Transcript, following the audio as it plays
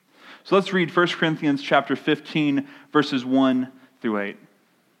So let's read 1 Corinthians chapter 15, verses 1 through 8.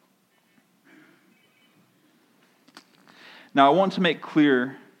 Now I want to make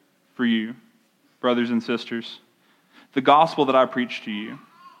clear for you, brothers and sisters, the gospel that I preached to you,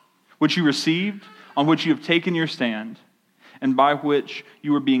 which you received, on which you have taken your stand, and by which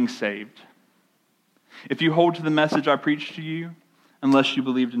you are being saved. If you hold to the message I preached to you, unless you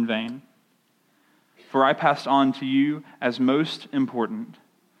believed in vain. For I passed on to you as most important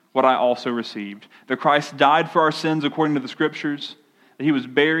what I also received, that Christ died for our sins according to the Scriptures, that he was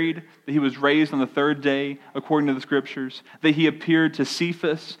buried, that he was raised on the third day according to the Scriptures, that he appeared to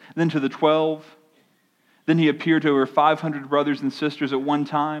Cephas, then to the 12, then he appeared to over 500 brothers and sisters at one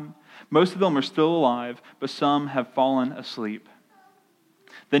time. Most of them are still alive, but some have fallen asleep.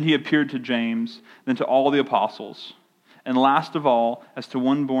 Then he appeared to James, then to all the apostles. And last of all, as to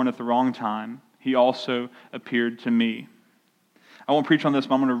one born at the wrong time, he also appeared to me. I won't preach on this,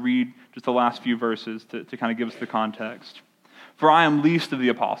 but I'm going to read just the last few verses to kind of give us the context. For I am least of the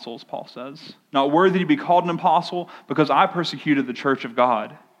apostles, Paul says, not worthy to be called an apostle, because I persecuted the church of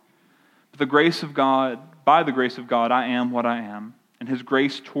God. But by the grace of God, I am what I am, and his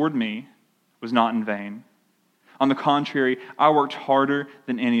grace toward me was not in vain. On the contrary, I worked harder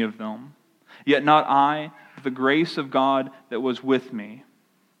than any of them. Yet not I, but the grace of God that was with me.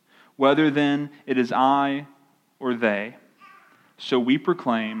 Whether then it is I or they, so we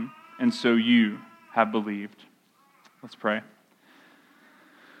proclaim, and so you have believed. Let's pray.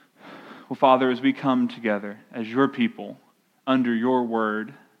 Well, Father, as we come together as your people under your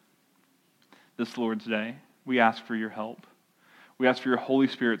word this Lord's Day, we ask for your help. We ask for your Holy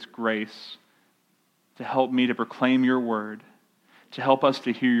Spirit's grace to help me to proclaim your word, to help us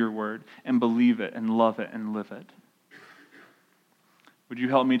to hear your word and believe it and love it and live it. Would you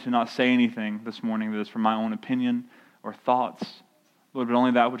help me to not say anything this morning that is from my own opinion or thoughts, Lord, but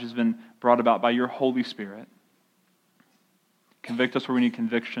only that which has been brought about by your Holy Spirit. Convict us where we need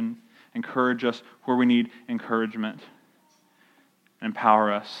conviction, encourage us where we need encouragement, and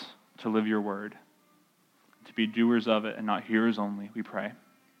empower us to live your word, to be doers of it and not hearers only, we pray.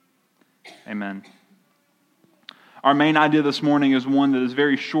 Amen. Our main idea this morning is one that is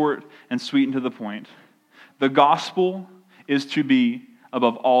very short and sweet and to the point. The gospel is to be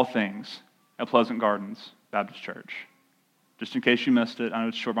above all things at Pleasant Gardens Baptist Church. Just in case you missed it, I know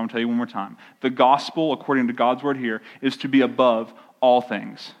it's short, but I'm going to tell you one more time. The gospel, according to God's word here, is to be above all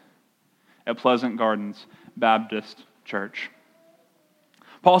things at Pleasant Gardens Baptist Church.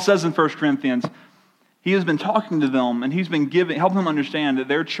 Paul says in 1 Corinthians, he has been talking to them and he's been helping them understand that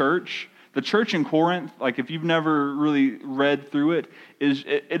their church, the church in Corinth, like if you've never really read through it,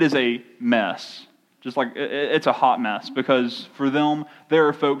 it is a mess. Just like it's a hot mess, because for them, there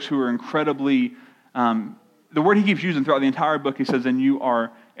are folks who are incredibly, the word he keeps using throughout the entire book, he says, and you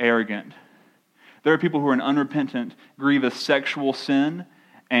are arrogant. There are people who are in unrepentant, grievous sexual sin,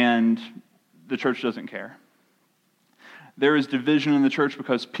 and the church doesn't care. There is division in the church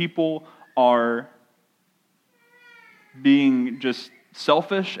because people are being just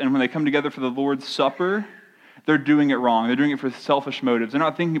selfish, and when they come together for the Lord's Supper, they're doing it wrong. They're doing it for selfish motives. They're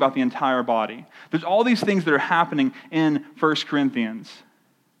not thinking about the entire body. There's all these things that are happening in 1 Corinthians.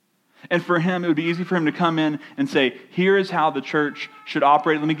 And for him, it would be easy for him to come in and say, here is how the church should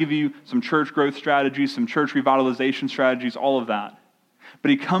operate. Let me give you some church growth strategies, some church revitalization strategies, all of that. But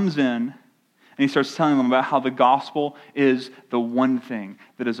he comes in and he starts telling them about how the gospel is the one thing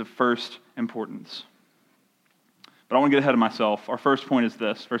that is of first importance. But I want to get ahead of myself. Our first point is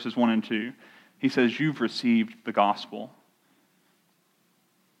this, verses 1 and 2. He says, you've received the gospel.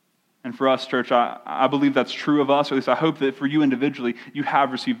 And for us, church, I believe that's true of us, or at least I hope that for you individually, you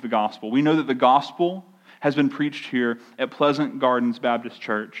have received the gospel. We know that the gospel has been preached here at Pleasant Gardens Baptist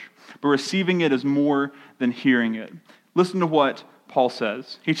Church, but receiving it is more than hearing it. Listen to what Paul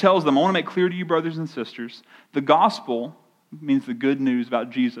says. He tells them, I want to make clear to you, brothers and sisters, the gospel means the good news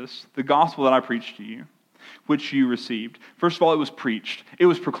about Jesus, the gospel that I preached to you, which you received. First of all, it was preached. It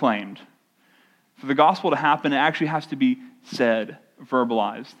was proclaimed. For the gospel to happen, it actually has to be said,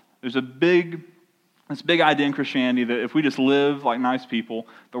 verbalized. There's this big idea in Christianity that if we just live like nice people,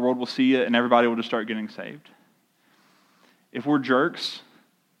 the world will see it and everybody will just start getting saved. If we're jerks,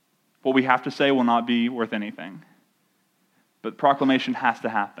 what we have to say will not be worth anything. But proclamation has to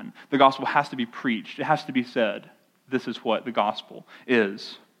happen. The gospel has to be preached. It has to be said. This is what the gospel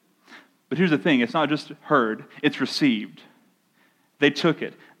is. But here's the thing. It's not just heard. It's received. They took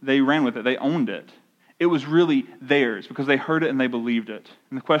it. They ran with it. They owned it. It was really theirs because they heard it and they believed it.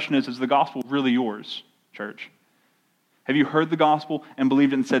 And the question is the gospel really yours, church? Have you heard the gospel and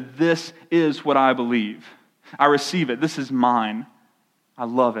believed it and said, this is what I believe. I receive it. This is mine. I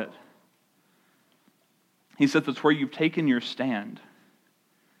love it. He says that's where you've taken your stand.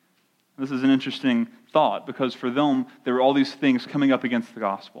 This is an interesting thought because for them, there were all these things coming up against the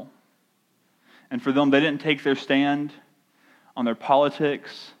gospel. And for them, they didn't take their stand on their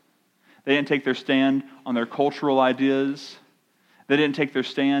politics. They didn't take their stand on their cultural ideas. They didn't take their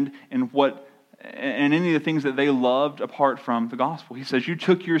stand in any of the things that they loved apart from the gospel. He says, you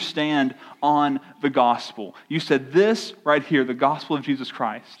took your stand on the gospel. You said this right here, the gospel of Jesus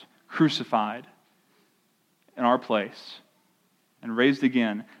Christ, crucified in our place and raised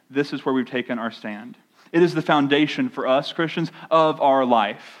again. This is where we've taken our stand. It is the foundation for us, Christians, of our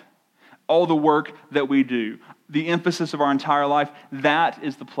life. All the work that we do, the emphasis of our entire life, that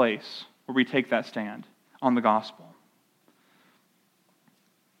is the place where we take that stand on the gospel.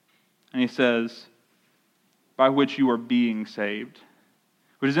 And he says, by which you are being saved.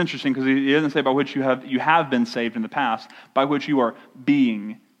 Which is interesting because he doesn't say by which you have been saved in the past, by which you are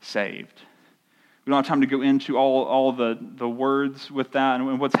being saved. We don't have time to go into all the words with that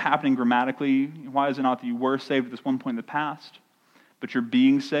and what's happening grammatically. Why is it not that you were saved at this one point in the past, but you're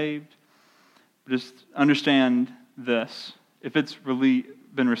being saved? But just understand this. If it's really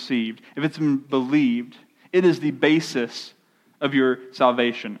been received, if it's been believed, it is the basis of your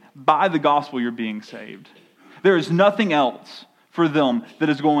salvation. By the gospel, you're being saved. There is nothing else for them that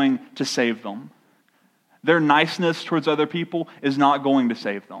is going to save them. Their niceness towards other people is not going to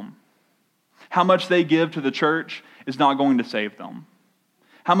save them. How much they give to the church is not going to save them.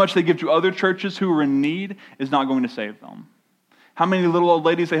 How much they give to other churches who are in need is not going to save them. How many little old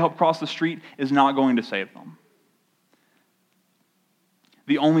ladies they help cross the street is not going to save them.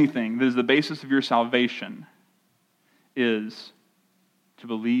 The only thing that is the basis of your salvation is to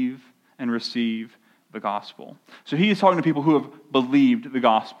believe and receive the gospel. So he is talking to people who have believed the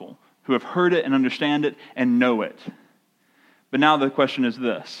gospel, who have heard it and understand it and know it. But now the question is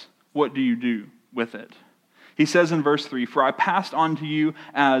this: what do you do with it? He says in verse 3, "For I passed on to you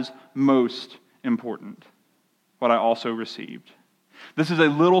as most important what I also received." This is a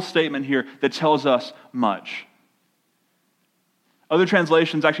little statement here that tells us much. Other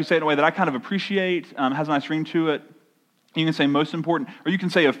translations actually say it in a way that I kind of appreciate, has a nice ring to it. You can say most important, or you can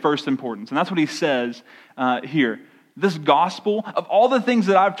say of first importance. And that's what he says here. This gospel, of all the things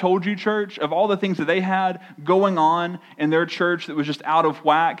that I've told you, church, of all the things that they had going on in their church that was just out of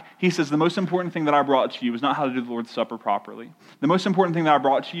whack, he says the most important thing that I brought to you was not how to do the Lord's Supper properly. The most important thing that I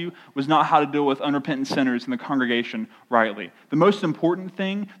brought to you was not how to deal with unrepentant sinners in the congregation rightly. The most important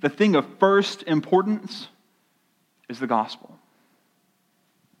thing, the thing of first importance, is the gospel.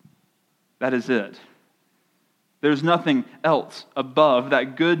 That is it. There's nothing else above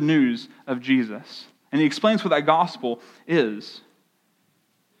that good news of Jesus. And he explains what that gospel is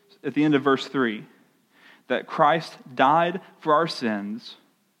at the end of verse 3, that Christ died for our sins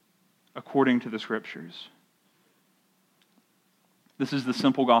according to the Scriptures. This is the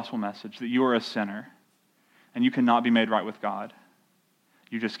simple gospel message, that you are a sinner and you cannot be made right with God.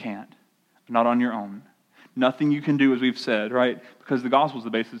 You just can't. Not on your own. Nothing you can do, as we've said, right? Because the gospel is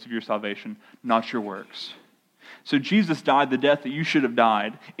the basis of your salvation, not your works. So Jesus died the death that you should have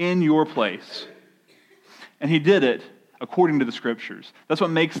died in your place. And he did it according to the Scriptures. That's part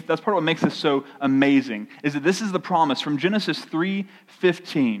of what makes this so amazing, is that this is the promise from Genesis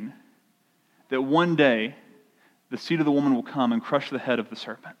 3:15, that one day the seed of the woman will come and crush the head of the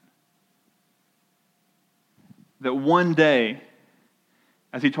serpent. That one day,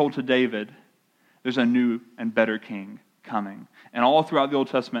 as he told to David, there's a new and better king coming. And all throughout the Old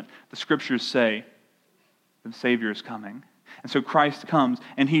Testament, the Scriptures say the Savior is coming. And so Christ comes,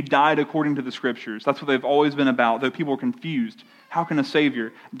 and he died according to the Scriptures. That's what they've always been about, though people are confused. How can a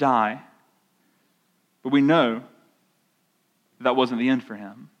Savior die? But we know that wasn't the end for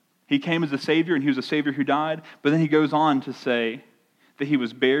him. He came as a Savior, and he was a Savior who died, but then he goes on to say that he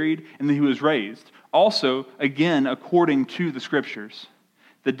was buried and that he was raised. Also, again, according to the Scriptures.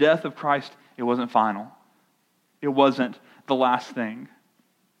 The death of Christ, it wasn't final. It wasn't the last thing.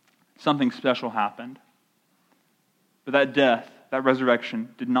 Something special happened. But that death, that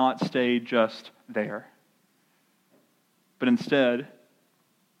resurrection, did not stay just there. But instead,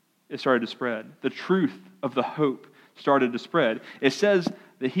 it started to spread. The truth of the hope started to spread. It says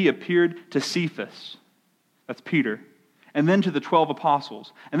that he appeared to Cephas, that's Peter, and then to the 12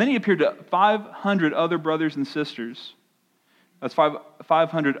 apostles. And then he appeared to 500 other brothers and sisters. That's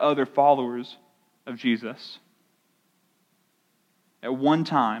 500 other followers of Jesus at one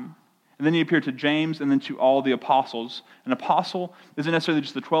time. And then he appeared to James and then to all the apostles. An apostle isn't necessarily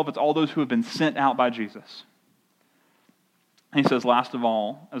just the 12, it's all those who have been sent out by Jesus. And he says, last of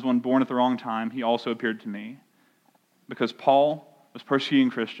all, as one born at the wrong time, he also appeared to me. Because Paul, was persecuting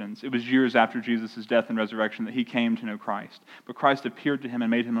Christians. It was years after Jesus' death and resurrection that he came to know Christ. But Christ appeared to him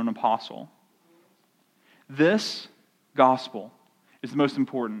and made him an apostle. This gospel is the most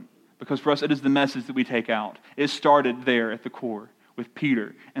important because for us it is the message that we take out. It started there at the core with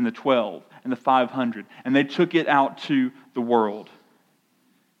Peter and the 12 and the 500, and they took it out to the world.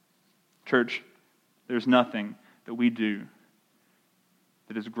 Church, there's nothing that we do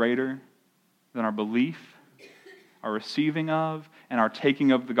that is greater than our belief, our receiving of, and our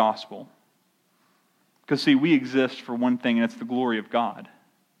taking of the gospel. Because see, we exist for one thing, and it's the glory of God.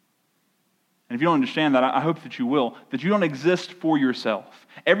 And if you don't understand that, I hope that you will, that you don't exist for yourself.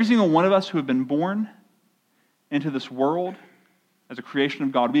 Every single one of us who have been born into this world as a creation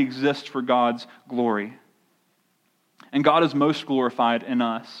of God, we exist for God's glory. And God is most glorified in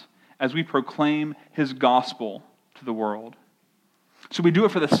us as we proclaim His gospel to the world. So we do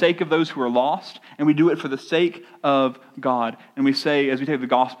it for the sake of those who are lost, and we do it for the sake of God. And we say, as we take the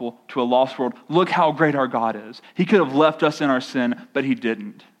gospel to a lost world, look how great our God is. He could have left us in our sin, but He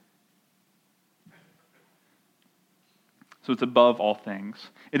didn't. So it's above all things.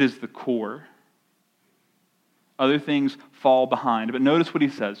 It is the core. Other things fall behind. But notice what he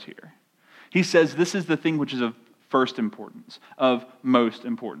says here. He says this is the thing which is of first importance, of most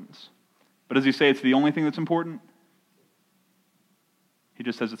importance. But does he say it's the only thing that's important? He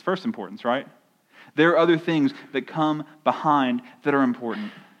just says it's first importance, right? There are other things that come behind that are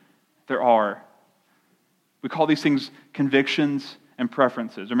important. There are. We call these things convictions and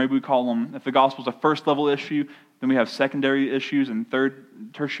preferences. Or maybe we call them, if the gospel is a first level issue, then we have secondary issues and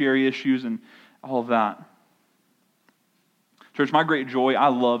tertiary issues and all of that. Church, my great joy, I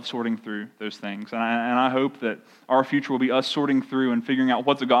love sorting through those things. And I hope that our future will be us sorting through and figuring out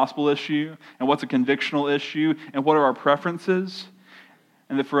what's a gospel issue and what's a convictional issue and what are our preferences.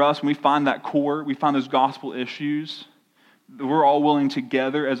 And that for us, when we find that core, we find those gospel issues, that we're all willing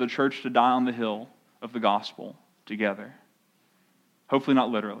together as a church to die on the hill of the gospel together. Hopefully not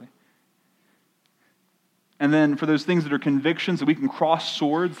literally. And then for those things that are convictions, that we can cross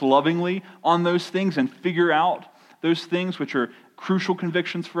swords lovingly on those things and figure out those things which are crucial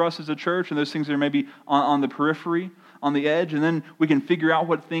convictions for us as a church and those things that are maybe on the periphery, on the edge. And then we can figure out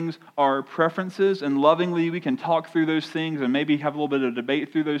what things are preferences, and lovingly we can talk through those things and maybe have a little bit of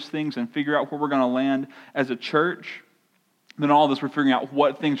debate through those things and figure out where we're going to land as a church. Then all of us, we're figuring out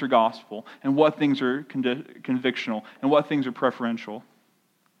what things are gospel and what things are convictional and what things are preferential.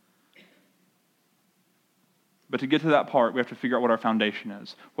 But to get to that part, we have to figure out what our foundation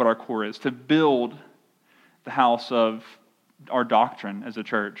is, what our core is. To build the house of our doctrine as a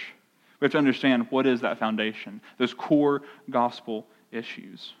church, we have to understand what is that foundation, those core gospel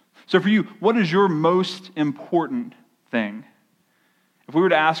issues. So for you, what is your most important thing? If we were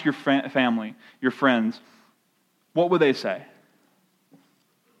to ask your family, your friends, what would they say?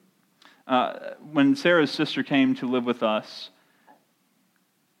 When Sarah's sister came to live with us,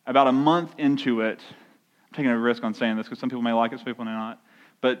 about a month into it, I'm taking a risk on saying this because some people may like it, some people may not,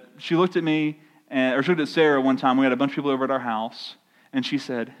 but she looked at me, or she looked at Sarah one time. We had a bunch of people over at our house, and she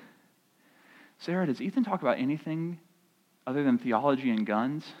said, "Sarah, does Ethan talk about anything other than theology and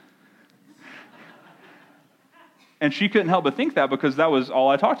guns?" And she couldn't help but think that because that was all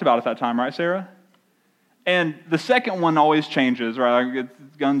I talked about at that time, right, Sarah? And the second one always changes, right? I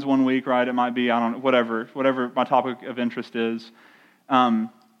get guns one week, right? It might be, I don't know, whatever my topic of interest is. I'm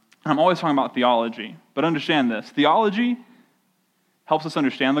always talking about theology. But understand this. Theology helps us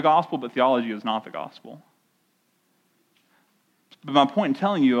understand the gospel, but theology is not the gospel. But my point in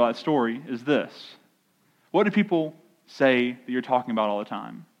telling you that story is this. What do people say that you're talking about all the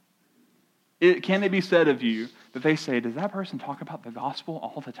time? Can it be said of you that they say, does that person talk about the gospel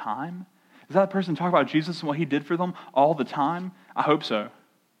all the time? Does that person talk about Jesus and what He did for them all the time? I hope so.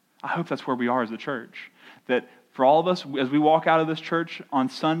 I hope that's where we are as a church. That for all of us, as we walk out of this church on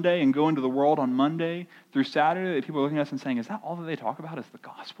Sunday and go into the world on Monday through Saturday, that people are looking at us and saying, is that all that they talk about is the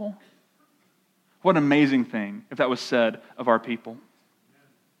gospel? What an amazing thing if that was said of our people.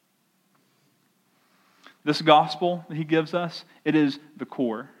 This gospel that He gives us, it is the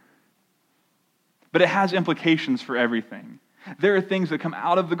core. But it has implications for everything. There are things that come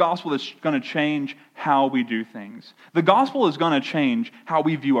out of the gospel that's going to change how we do things. The gospel is going to change how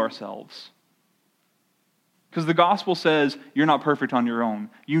we view ourselves. Because the gospel says you're not perfect on your own.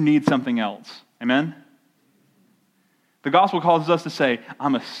 You need something else. Amen? The gospel causes us to say,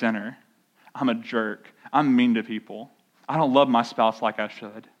 I'm a sinner. I'm a jerk. I'm mean to people. I don't love my spouse like I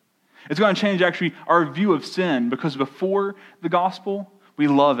should. It's going to change actually our view of sin, because before the gospel, we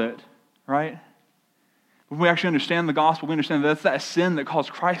love it, right? When we actually understand the gospel, we understand that that's that sin that caused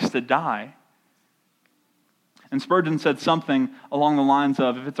Christ to die. And Spurgeon said something along the lines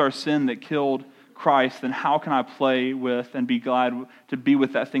of, if it's our sin that killed Christ, then how can I play with and be glad to be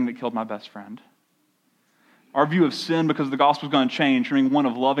with that thing that killed my best friend? Our view of sin, because the gospel is going to change, from being one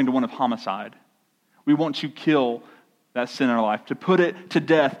of loving to one of homicide. We want to kill that sin in our life, to put it to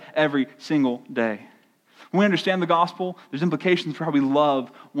death every single day. When we understand the gospel, there's implications for how we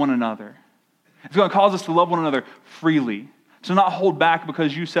love one another. It's going to cause us to love one another freely, to not hold back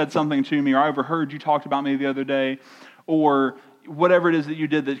because you said something to me, or I overheard you talked about me the other day, or whatever it is that you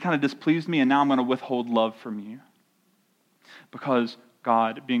did that kind of displeased me, and now I'm going to withhold love from you. Because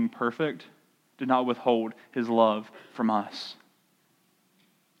God, being perfect, did not withhold his love from us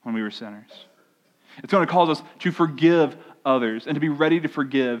when we were sinners. It's going to cause us to forgive others and to be ready to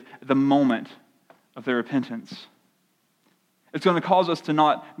forgive at the moment of their repentance. It's going to cause us to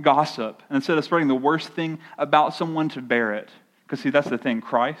not gossip, and instead of spreading the worst thing about someone, to bear it. Because see, that's the thing.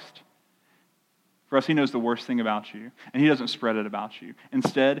 Christ, for us, he knows the worst thing about you, and he doesn't spread it about you.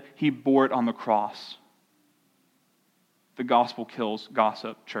 Instead, he bore it on the cross. The gospel kills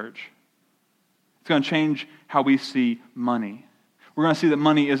gossip, church. It's going to change how we see money. We're going to see that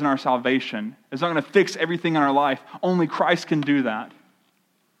money isn't our salvation. It's not going to fix everything in our life. Only Christ can do that.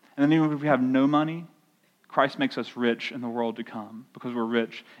 And then even if we have no money, Christ makes us rich in the world to come because we're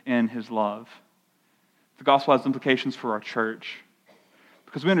rich in his love. The gospel has implications for our church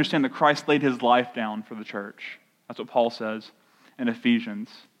because we understand that Christ laid his life down for the church. That's what Paul says in Ephesians.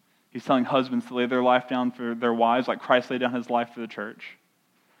 He's telling husbands to lay their life down for their wives like Christ laid down his life for the church.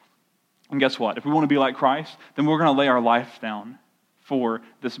 And guess what? If we want to be like Christ, then we're going to lay our life down for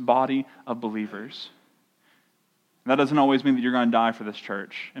this body of believers. That doesn't always mean that you're going to die for this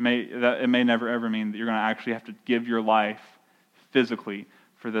church. It may never ever mean that you're going to actually have to give your life physically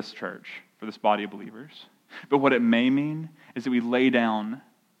for this church, for this body of believers. But what it may mean is that we lay down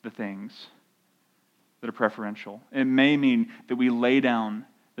the things that are preferential. It may mean that we lay down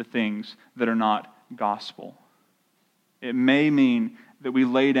the things that are not gospel. It may mean that we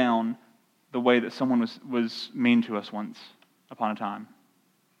lay down the way that someone was mean to us once upon a time.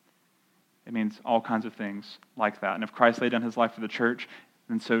 It means all kinds of things like that. And if Christ laid down his life for the church,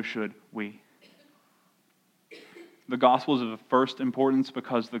 then so should we. The gospel is of first importance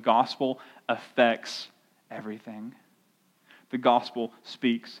because the gospel affects everything. The gospel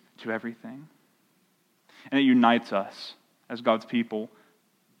speaks to everything. And it unites us as God's people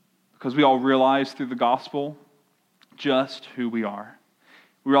because we all realize through the gospel just who we are.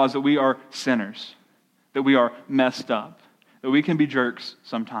 We realize that we are sinners, that we are messed up, that we can be jerks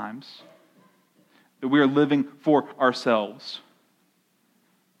sometimes, that we are living for ourselves.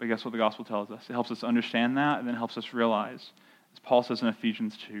 But guess what the gospel tells us? It helps us understand that, and then helps us realize, as Paul says in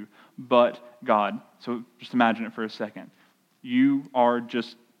Ephesians 2, but God. So just imagine it for a second. You are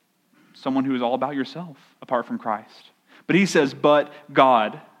just someone who is all about yourself apart from Christ. But he says, but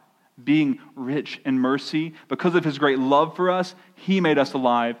God, being rich in mercy, because of his great love for us, he made us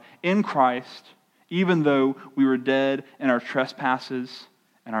alive in Christ, even though we were dead in our trespasses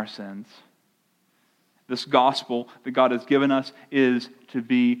and our sins. This gospel that God has given us is to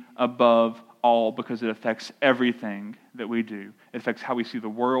be above all because it affects everything that we do. It affects how we see the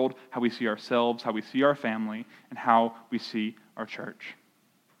world, how we see ourselves, how we see our family, and how we see our church.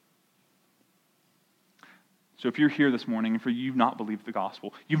 So if you're here this morning and for you, you've not believed the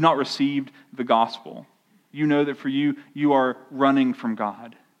gospel, you've not received the gospel, you know that for you, you are running from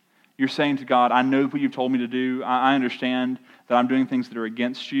God. You're saying to God, I know what you've told me to do. I understand that I'm doing things that are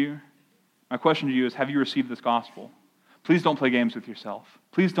against you. My question to you is, have you received this gospel? Please don't play games with yourself.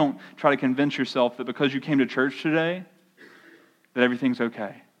 Please don't try to convince yourself that because you came to church today, that everything's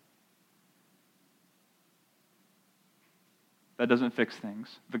okay. That doesn't fix things.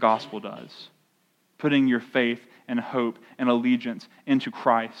 The gospel does. Putting your faith and hope and allegiance into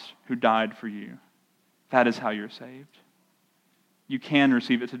Christ who died for you. That is how you're saved. You can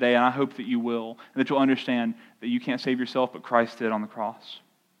receive it today, and I hope that you will, and that you'll understand that you can't save yourself, but Christ did on the cross.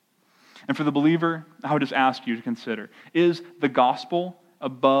 And for the believer, I would just ask you to consider, is the gospel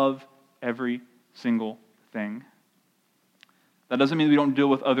above every single thing? That doesn't mean that we don't deal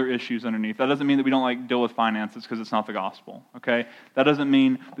with other issues underneath. That doesn't mean that we don't deal with finances because it's not the gospel, okay? That doesn't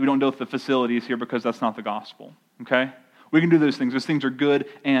mean that we don't deal with the facilities here because that's not the gospel, okay? We can do those things. Those things are good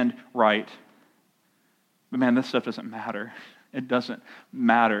and right. But man, this stuff doesn't matter. It doesn't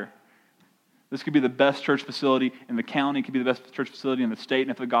matter. This could be the best church facility in the county. It could be the best church facility in the state.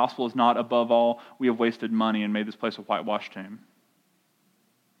 And if the gospel is not above all, we have wasted money and made this place a whitewashed tomb.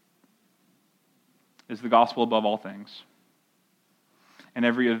 Is the gospel above all things? And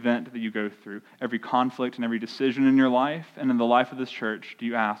every event that you go through, every conflict and every decision in your life and in the life of this church, do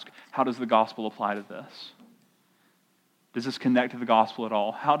you ask, how does the gospel apply to this? Does this connect to the gospel at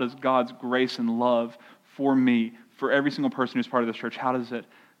all? How does God's grace and love for me, for every single person who's part of this church, how does it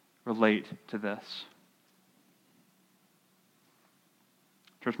relate to this?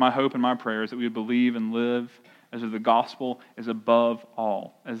 Church, my hope and my prayer is that we would believe and live as though the gospel is above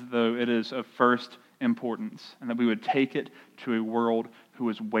all, as though it is of first importance, and that we would take it to a world who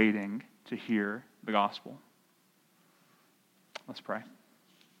is waiting to hear the gospel. Let's pray.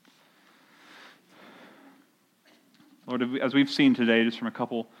 Lord, as we've seen today, just from a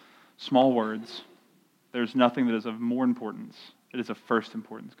couple small words, there's nothing that is of more importance. It is of first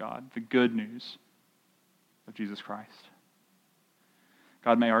importance, God, the good news of Jesus Christ.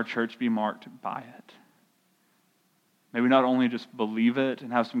 God, may our church be marked by it. May we not only just believe it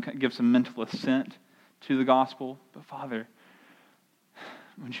and give some mental assent to the gospel, but Father,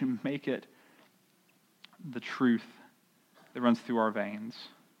 would you make it the truth that runs through our veins?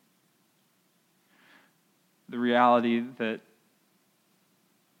 The reality that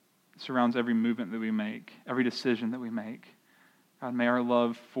surrounds every movement that we make, every decision that we make. God, may our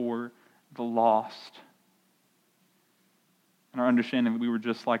love for the lost and our understanding that we were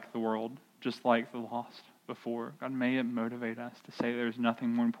just like the world, just like the lost before, God, may it motivate us to say there's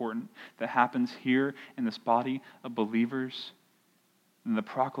nothing more important that happens here in this body of believers than the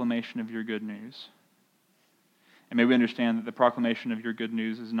proclamation of your good news. And may we understand that the proclamation of your good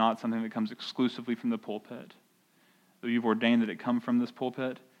news is not something that comes exclusively from the pulpit. Though you've ordained that it come from this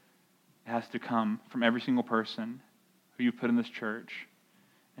pulpit, it has to come from every single person who you've put in this church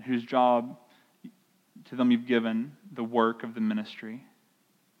and whose job to them you've given the work of the ministry.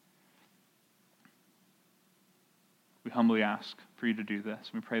 We humbly ask for you to do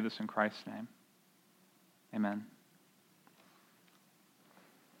this. We pray this in Christ's name. Amen.